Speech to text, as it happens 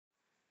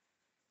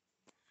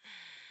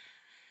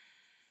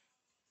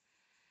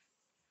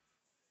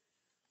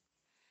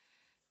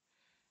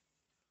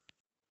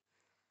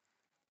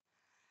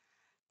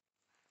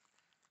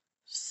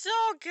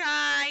So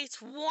guys,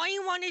 what do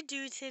you want to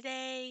do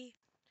today?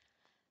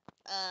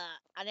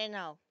 I don't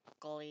know,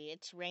 Goldie.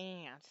 It's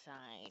raining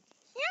outside.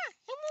 Yeah,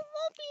 and we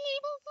won't be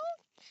able to go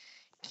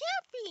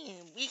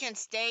camping. We can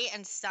stay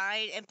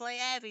inside and play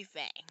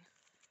everything.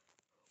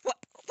 What?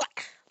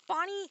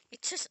 Bonnie,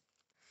 it's just...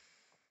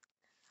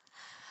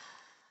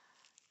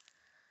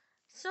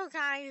 So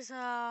guys,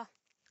 what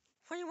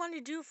do you want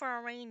to do for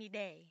a rainy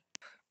day?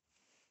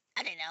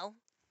 I don't know.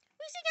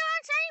 We should go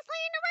outside and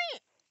play in the rain.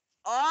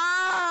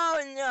 Oh,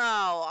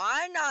 no.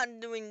 I'm not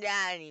doing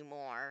that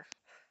anymore.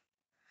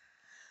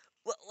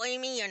 What do you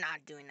mean you're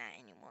not doing that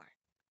anymore?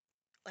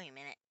 Wait a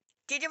minute.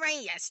 Did it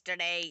rain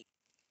yesterday?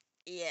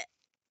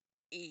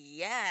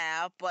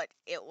 Yeah, but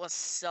it was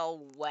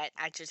so wet.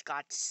 I just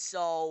got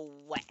so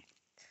wet.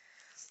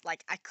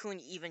 Like, I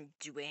couldn't even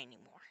do it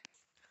anymore.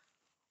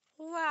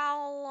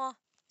 Well,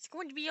 it's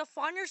going to be a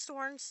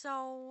thunderstorm,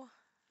 so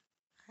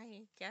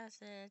I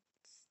guess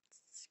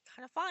it's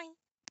kind of fine.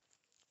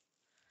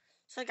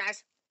 So,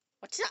 guys,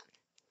 what's up?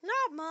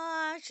 Not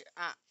much.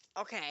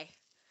 Okay.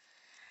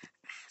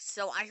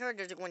 So, I heard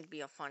there's going to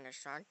be a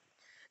thunderstorm.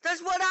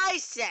 That's what I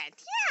said.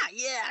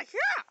 Yeah.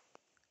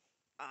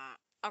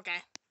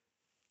 Okay.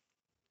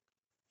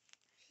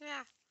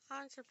 Yeah,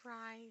 I'm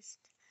surprised.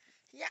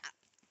 Yeah,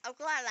 I'm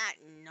glad that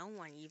no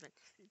one even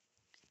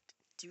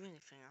do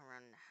anything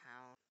around the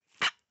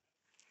house.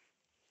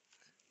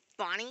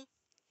 Bonnie?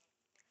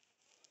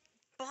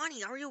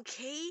 Bonnie, are you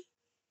okay?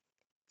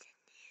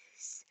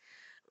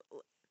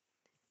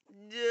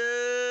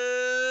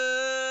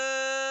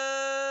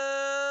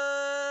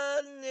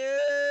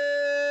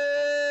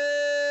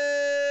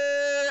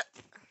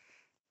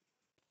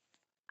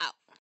 Ow.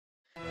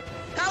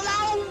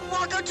 Hello,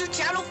 welcome to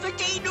Channel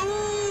 15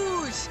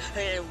 News!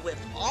 And with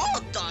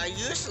all the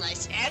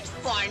useless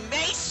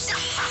information...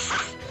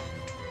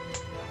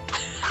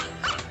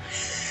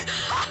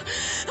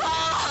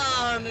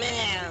 Oh,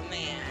 man.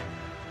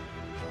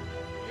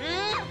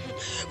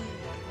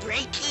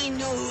 Breaking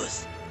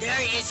news!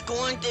 There is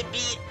going to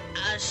be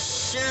a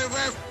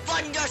severe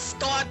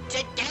thunderstorm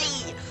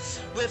today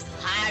with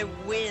high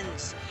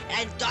winds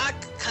and dark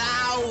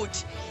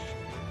clouds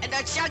and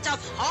a chance of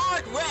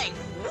hard rain.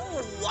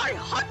 Ooh,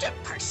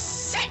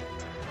 100%!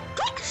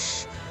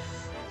 Gosh!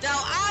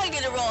 Now I'm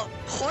gonna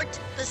report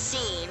the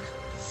scene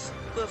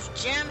with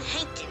Jim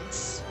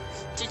Hankins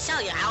to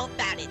tell you how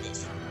bad it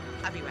is.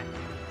 I'll be right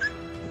back.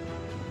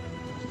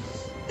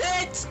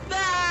 It's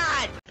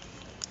bad!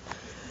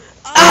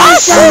 We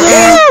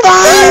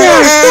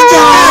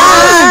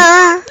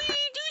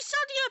do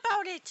something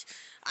about it.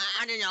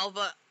 I don't know,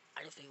 but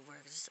I don't think we're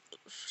gonna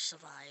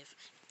survive.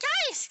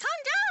 Guys,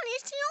 calm down.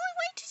 It's the only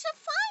way to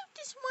survive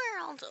this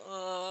world.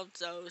 Oh, I'm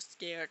so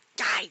scared.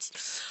 Guys,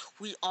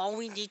 all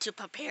we need to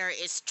prepare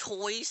is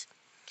toys,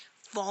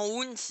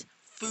 phones,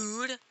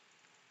 food,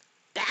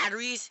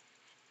 batteries,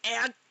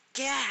 and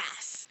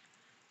gas.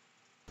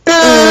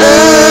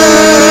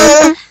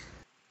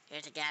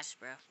 Here's the gas,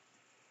 bro.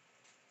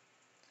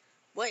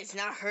 What? It's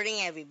not hurting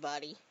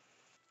everybody.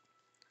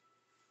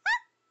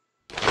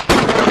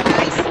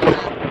 Guys,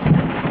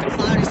 the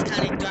cloud is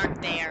kind of dark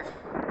there.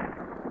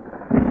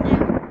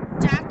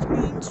 And that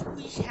means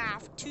we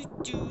have to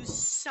do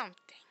something.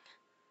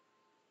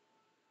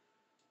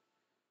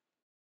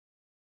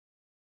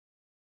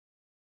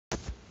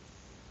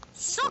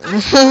 So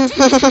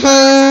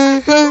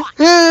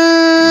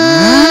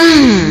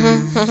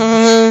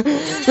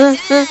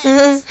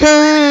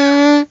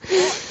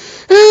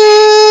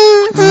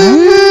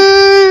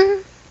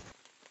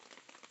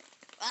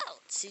Wow,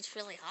 it seems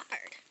really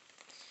hard.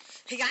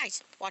 Hey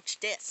guys, watch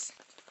this.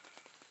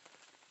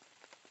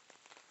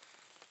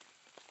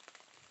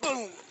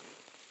 Boom!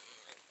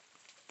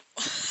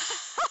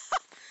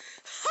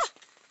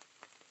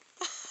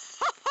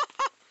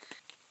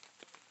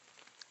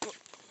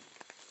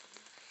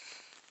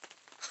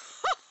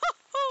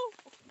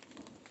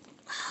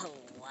 Oh,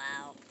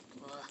 wow.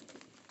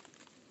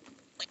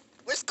 Wait,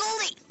 where's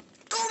Goldie?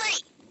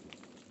 Goldie!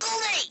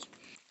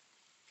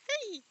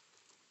 Hey,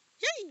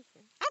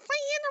 I'm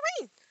playing in the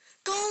rain.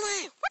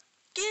 Goldie! What?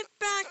 Get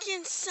back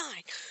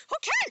inside.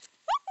 Okay.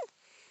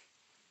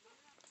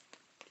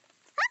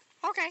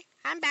 Okay,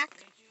 I'm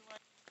back.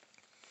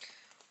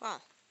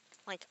 Wow,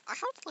 like, our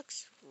house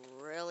looks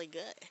really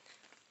good.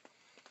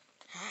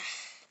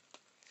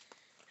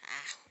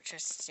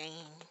 Just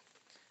saying,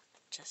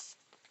 just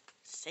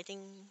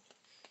sitting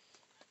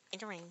in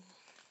the rain.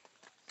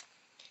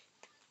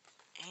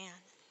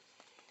 And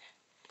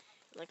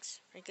it looks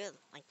pretty good.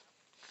 Like,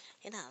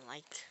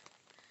 like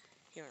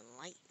hearing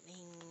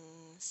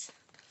lightnings,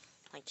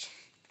 like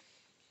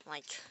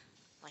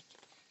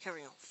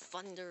hearing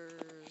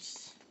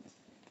thunders.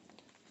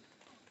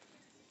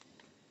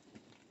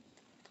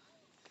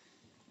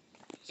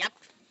 Yep.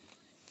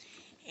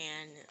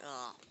 And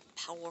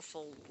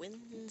powerful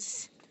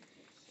winds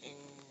and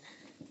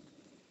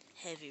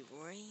heavy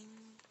rain.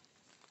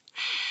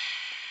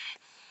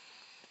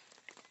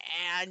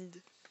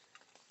 And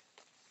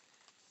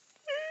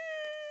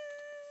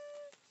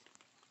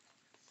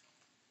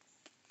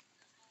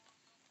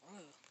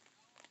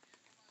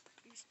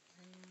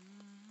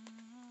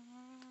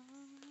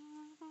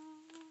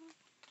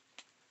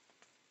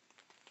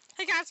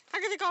guys,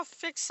 I'm gonna go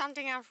fix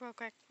something out real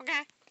quick,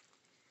 okay?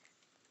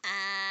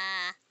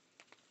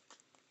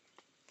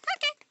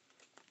 Okay.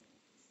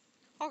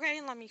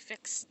 Okay, let me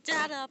fix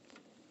that up.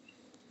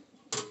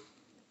 There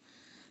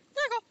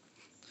you go.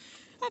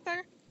 That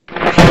better.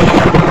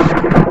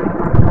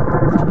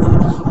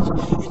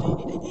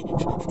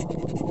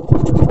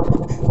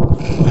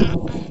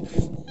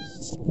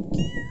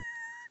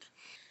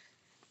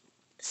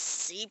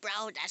 See,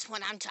 bro, that's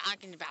what I'm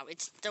talking about.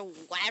 It's the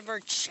Weather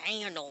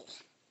Channel.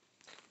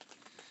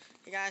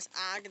 You guys,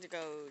 I'm gonna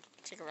go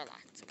take a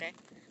relax, okay?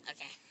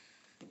 Okay.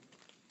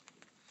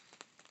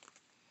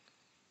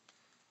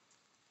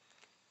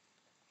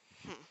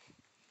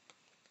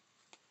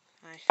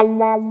 I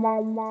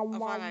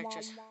thought I'd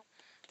just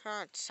turn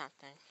on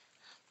something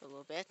a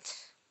little bit.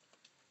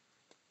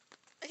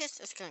 I guess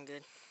that's kind of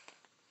good.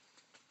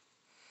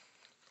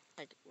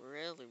 Like,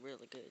 really,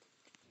 really good.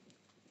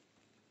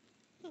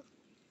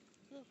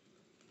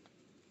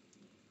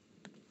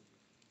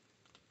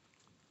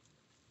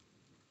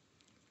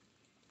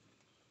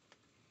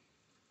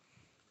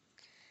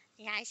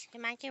 Guys, it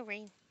might get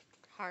rain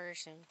harder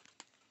soon.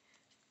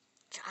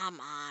 Come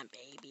on,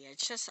 baby.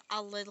 It's just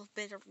a little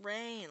bit of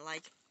rain.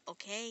 Like,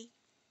 okay.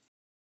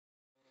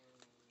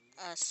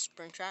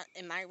 Springtrap,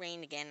 it might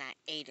rain again at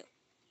 8.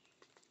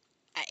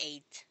 At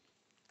 8.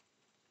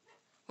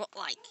 What,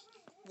 like,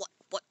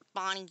 what,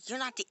 Bonnie? You're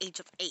not the age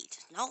of 8.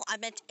 No, I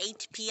meant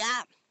 8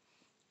 p.m.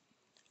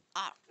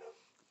 Oh,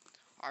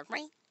 hard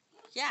rain?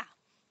 Yeah.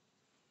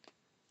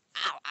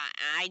 Ow,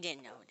 I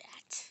didn't know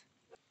that.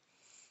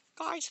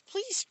 Guys,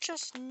 please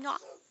just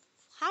not.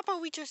 How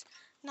about we just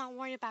not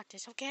worry about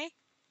this, okay?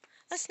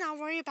 Let's not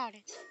worry about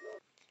it.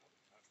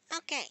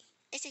 Okay,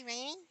 is it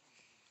raining?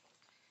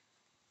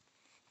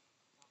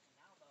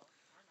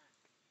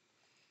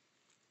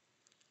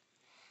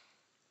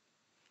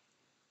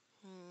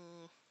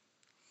 Hmm.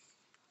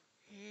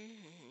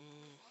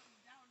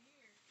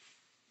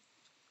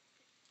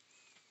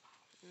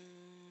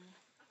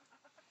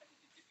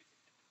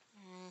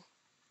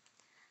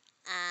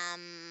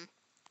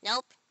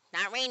 Nope,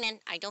 not raining.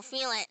 I don't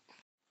feel it.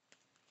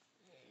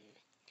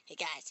 Hey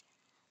guys,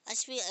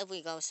 let's see if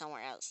we go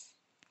somewhere else.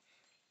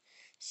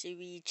 Should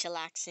we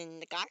chillax in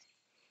the car?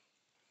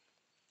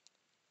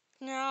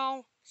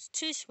 No, it's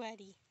too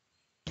sweaty.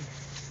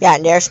 Yeah,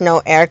 there's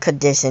no air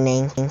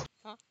conditioning.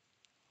 Huh?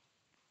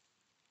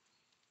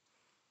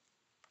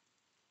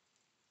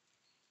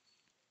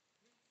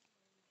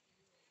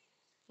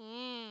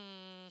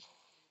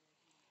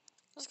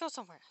 Let's go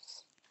somewhere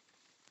else.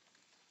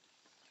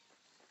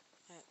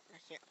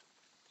 Right here.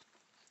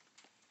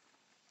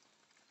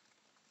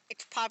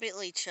 It's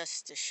probably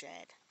just a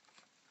shed.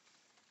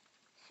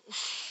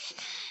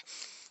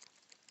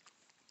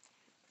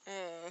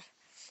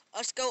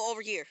 Let's go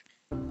over here.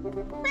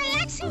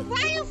 Relaxing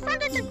right in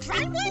front of the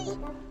driveway?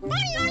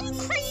 Bonnie, are you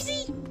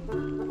crazy?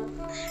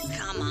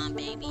 Come on,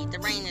 baby. The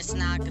rain is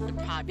not going to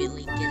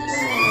probably get us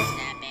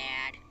that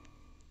bad.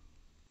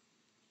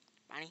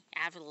 Bonnie, I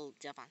have a little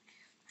dip on here.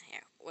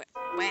 Where?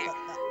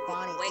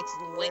 Bonnie, Wait, it's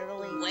wait,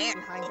 literally where?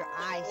 behind your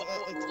eyes.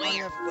 It's Where? on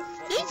your,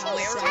 It's on the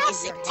where side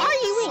is of your it? head, Are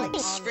you in? like, on the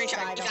Screenshot,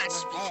 side you of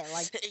guys. your head,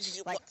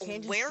 like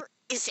can't you Where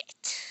is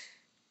it?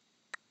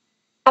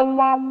 Oh,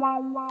 My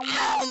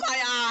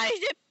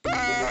eyes, it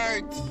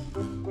burns.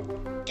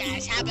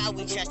 Guys, how about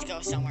we just go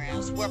somewhere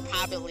else? We're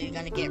probably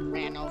gonna get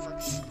ran over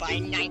by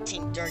a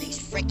 1930s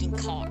freaking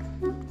car.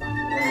 yeah,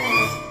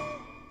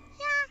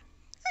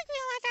 I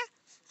feel like that.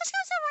 Let's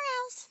go somewhere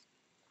else.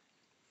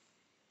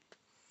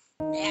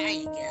 There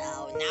you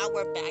go. Now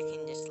we're back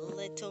in this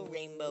little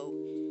rainbow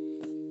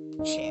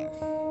chair.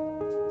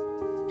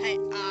 Hey,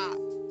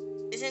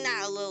 isn't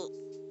that a little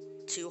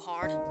too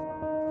hard?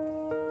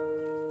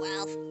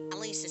 Well, at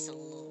least it's a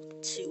little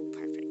too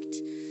perfect.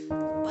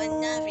 But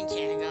nothing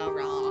can go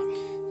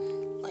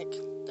wrong. Like,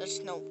 there's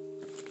no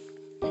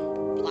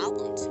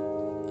problems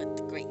with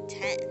the Great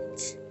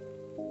Tent.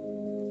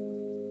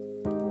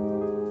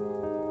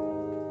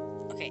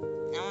 Okay,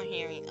 now I'm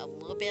hearing a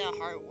little bit of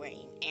hard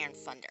rain and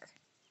thunder.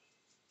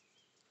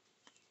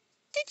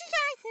 Did you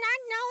guys not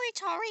know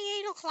it's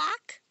already 8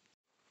 o'clock?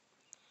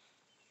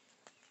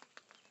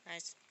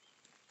 Guys,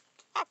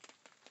 Up.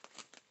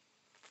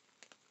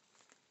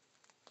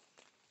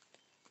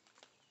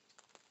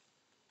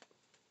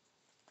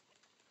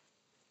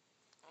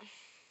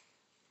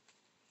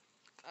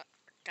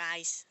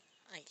 guys,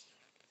 like,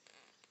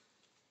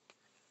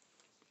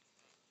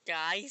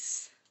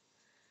 guys,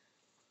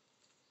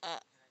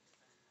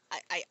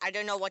 I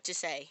don't know what to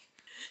say.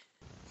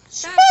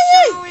 That's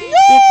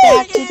Get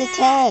back to the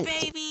tent.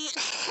 Baby.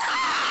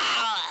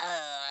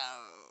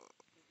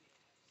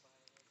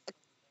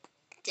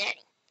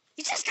 Danny,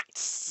 you just got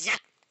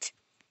zapped.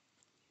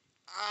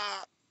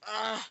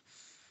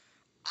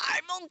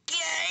 I'm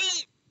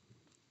okay.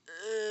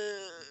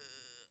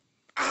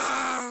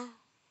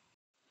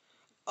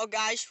 Oh,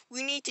 guys,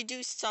 we need to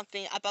do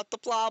something about the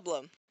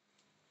problem.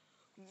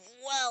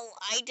 Well,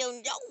 I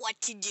don't know what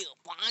to do,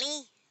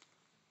 Bonnie.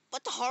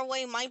 But the hard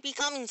way might be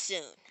coming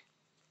soon.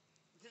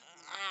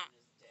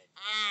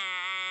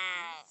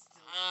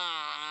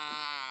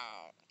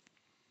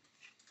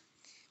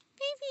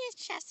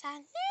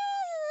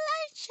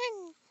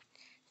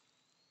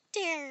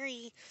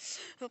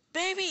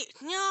 Baby,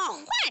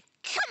 no. What?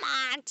 Come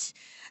on. It's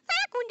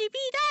not going to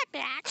be that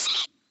bad.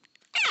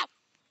 Ow.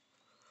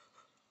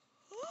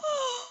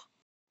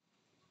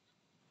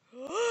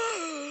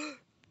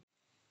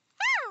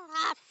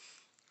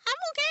 I'm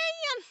okay.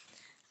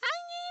 I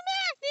need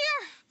back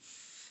there.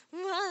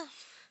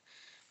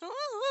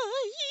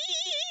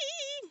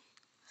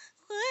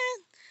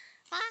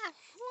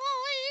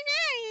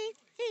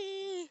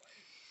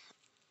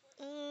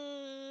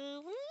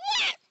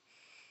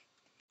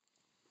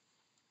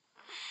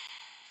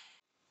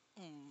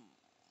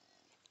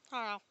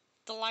 Oh,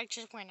 the light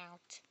just went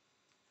out.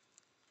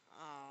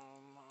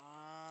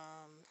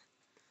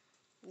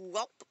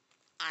 Well,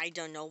 I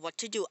don't know what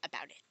to do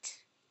about it.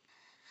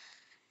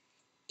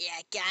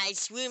 Yeah,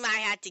 guys, we might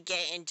have to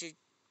get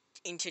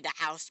into the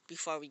house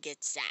before we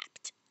get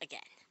zapped again.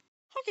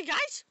 Okay,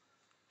 guys.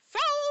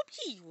 Follow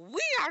me.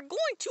 We are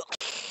going to...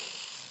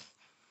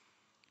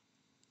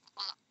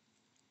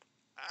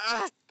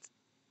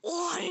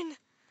 one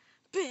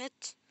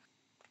bit.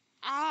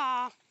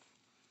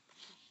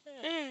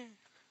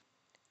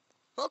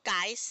 Well,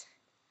 guys,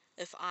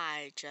 if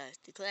I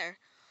just declare,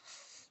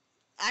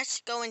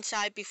 let's go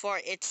inside before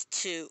it's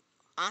too...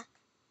 Huh?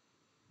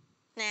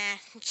 Nah,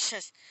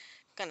 just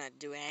gonna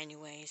do it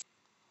anyways.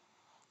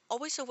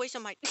 Always a waste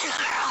of my...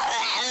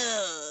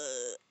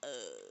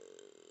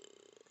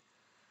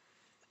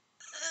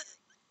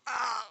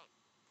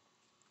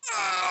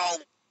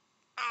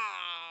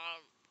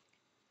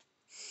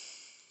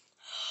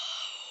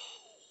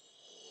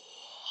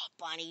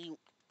 Bonnie, you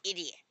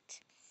idiot.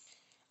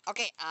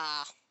 Okay,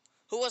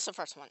 who was the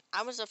first one?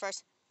 I was the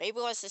first, Baby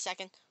was the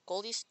second,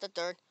 Goldie's the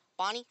third,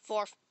 Bonnie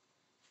fourth.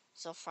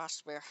 So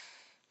Frostbear,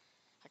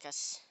 I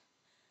guess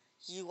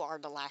you are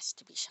the last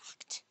to be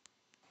shocked.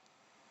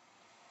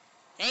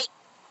 Hey!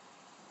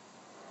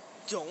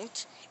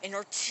 Don't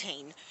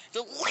entertain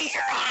the leader!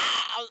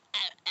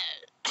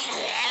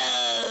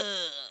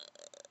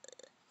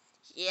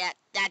 Yeah,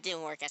 that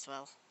didn't work as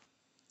well.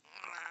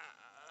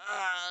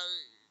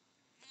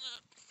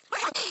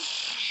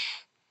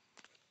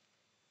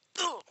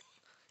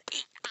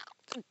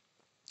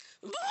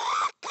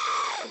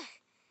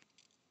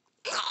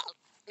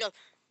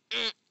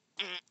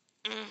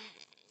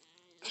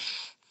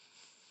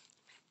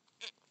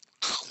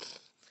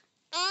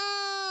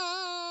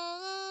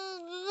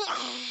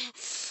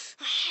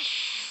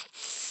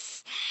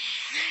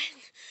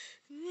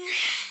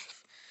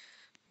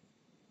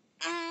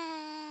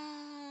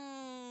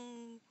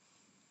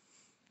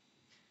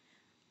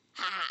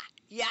 Ha!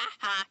 Yeah,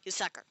 ha! You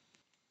sucker!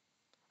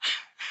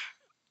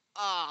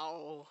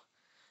 Oh.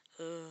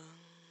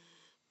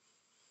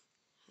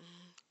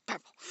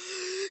 Purple.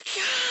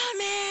 Come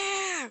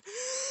here!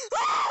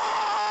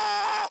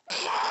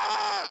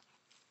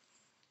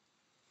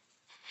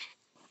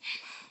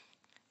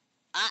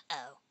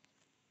 Uh-oh.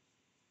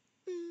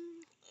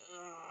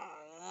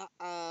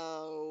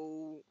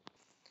 Uh-oh.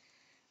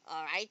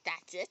 Alright,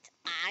 that's it.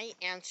 I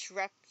am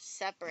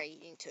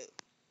separating too.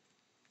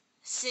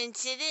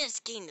 Since it is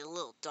getting a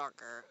little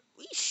darker,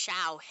 we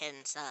shall head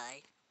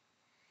inside.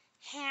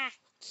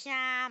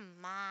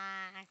 Come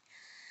on.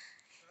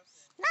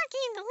 Not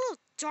getting a little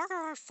darker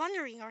or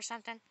thundering or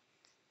something.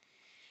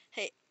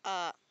 Hey,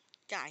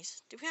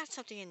 guys, do we have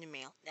something in the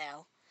mail?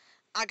 No.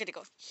 I gotta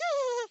go.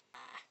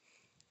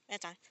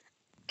 That's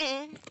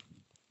fine.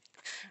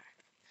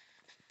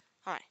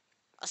 Alright,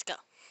 let's go.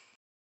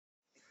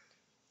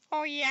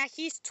 Oh yeah,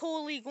 he's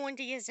totally going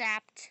to get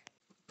zapped.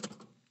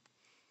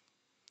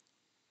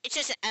 It's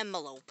just an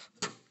envelope.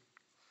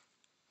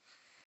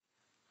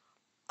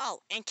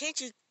 Oh, and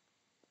can't you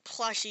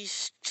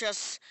plushies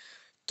just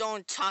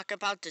don't talk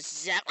about the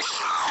zap?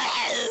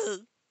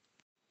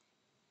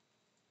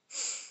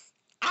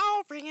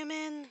 I'll bring him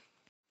in.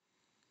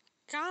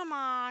 Come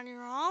on,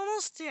 you're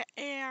almost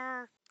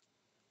there.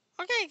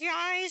 Okay,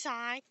 guys,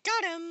 I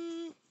got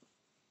him.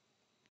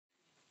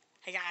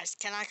 Hey guys,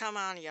 can I come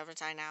on the other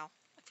side now?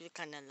 I feel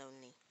kinda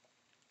lonely.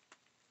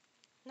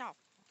 No.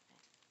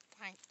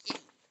 Fine.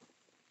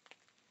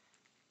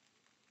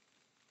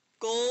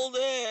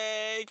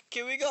 Goldie,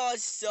 can we go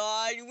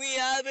outside? We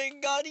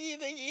haven't got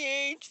even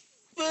eat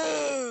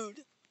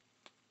food.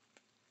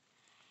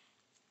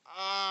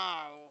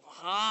 Oh,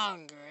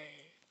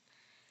 hungry.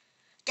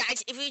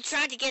 Guys, if we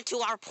try to get to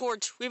our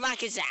porch, we might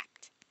get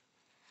zapped.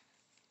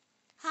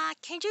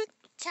 Can't you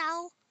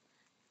tell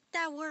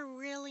that we're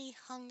really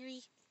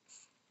hungry?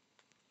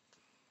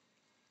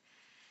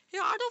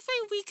 Yeah, I don't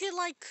think we could,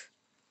 like,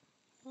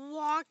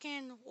 walk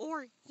in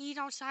or eat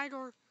outside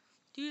or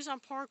do some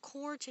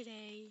parkour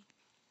today.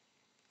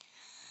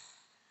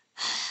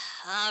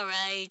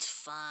 Alright,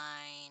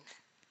 fine.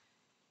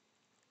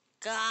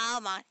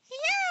 Come on.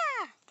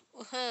 Yeah!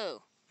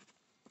 Woohoo.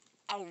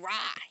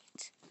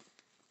 Alright.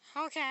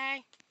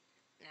 Okay.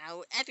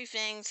 Now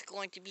everything's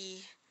going to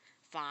be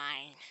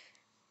fine.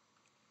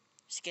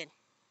 Just kidding.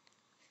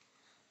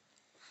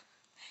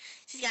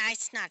 See guys,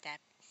 it's not that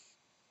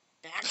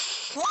bad.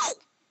 Whoa!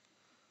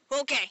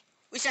 Okay,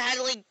 we should head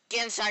to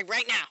get inside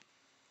right now.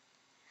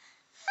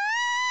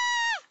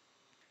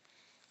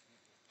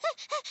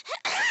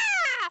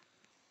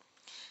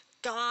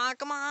 Come on,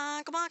 come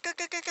on, come on, go.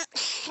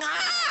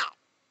 Ah!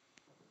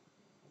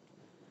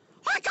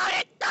 I got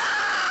it!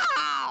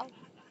 Ah!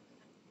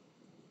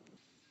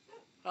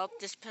 Well,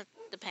 this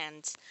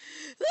depends.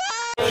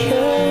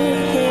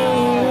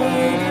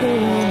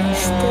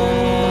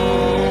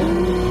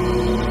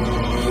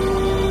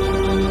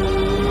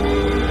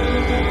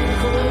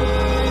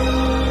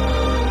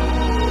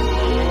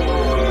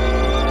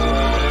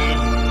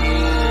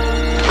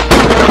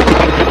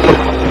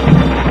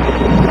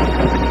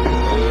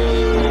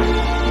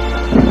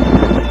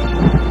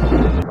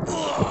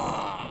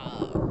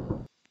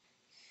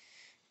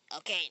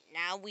 Okay,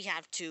 now we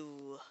have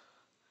to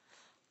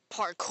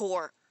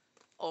parkour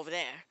over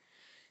there.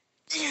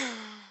 No!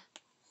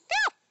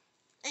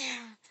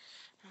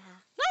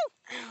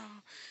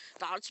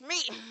 That's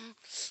me.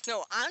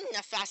 No, I'm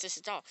the fastest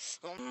at all.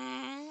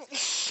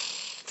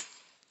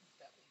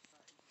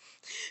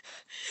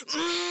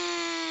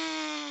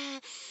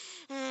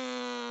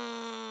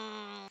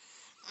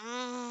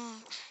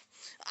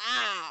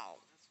 Ow.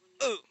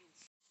 Ooh.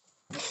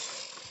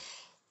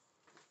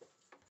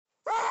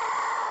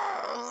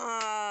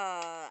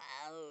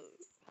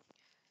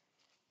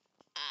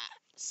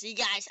 See,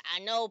 guys, I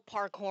know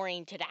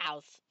parkouring to the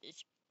house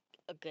is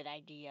a good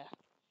idea.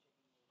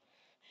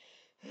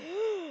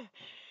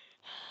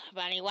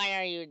 Bunny, why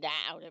are you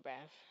that out of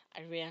breath?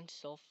 I ran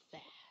so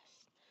fast.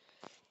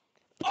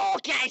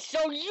 Okay,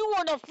 so you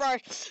were the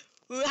first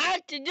who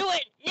had to do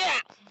it.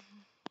 Yeah.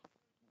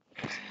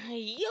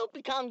 You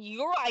become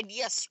your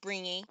idea,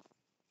 Springy.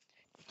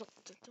 Don't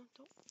you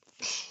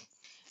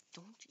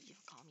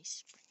ever call me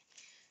Springy.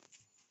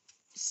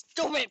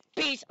 Stupid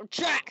piece of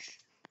trash.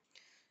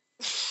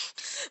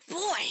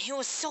 Boy, it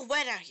was so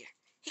wet out here.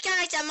 Hey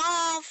guys, I'm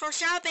all for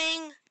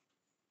shopping.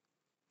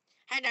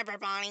 Hey there,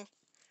 Bonnie.